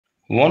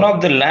One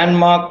of the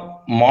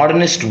landmark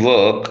modernist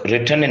work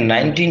written in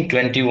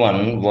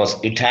 1921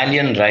 was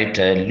Italian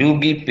writer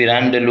Luigi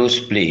Pirandello's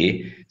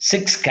play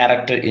Six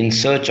Character in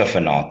Search of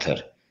an Author.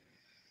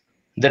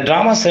 The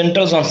drama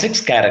centers on six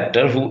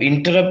characters who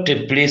interrupt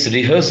a play's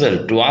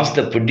rehearsal to ask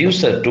the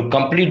producer to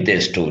complete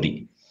their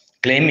story,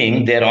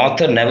 claiming their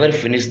author never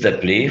finished the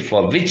play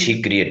for which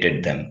he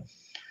created them.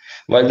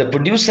 While the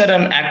producer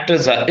and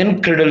actors are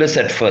incredulous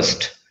at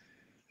first,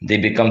 they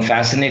become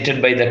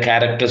fascinated by the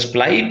character's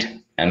plight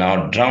and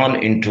are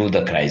drawn into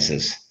the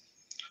crisis.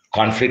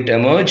 Conflict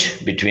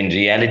emerge between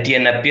reality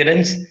and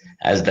appearance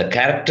as the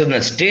character and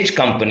the stage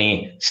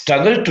company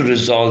struggle to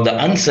resolve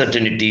the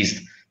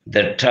uncertainties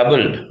that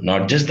troubled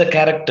not just the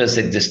character's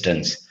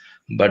existence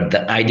but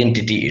the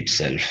identity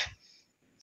itself.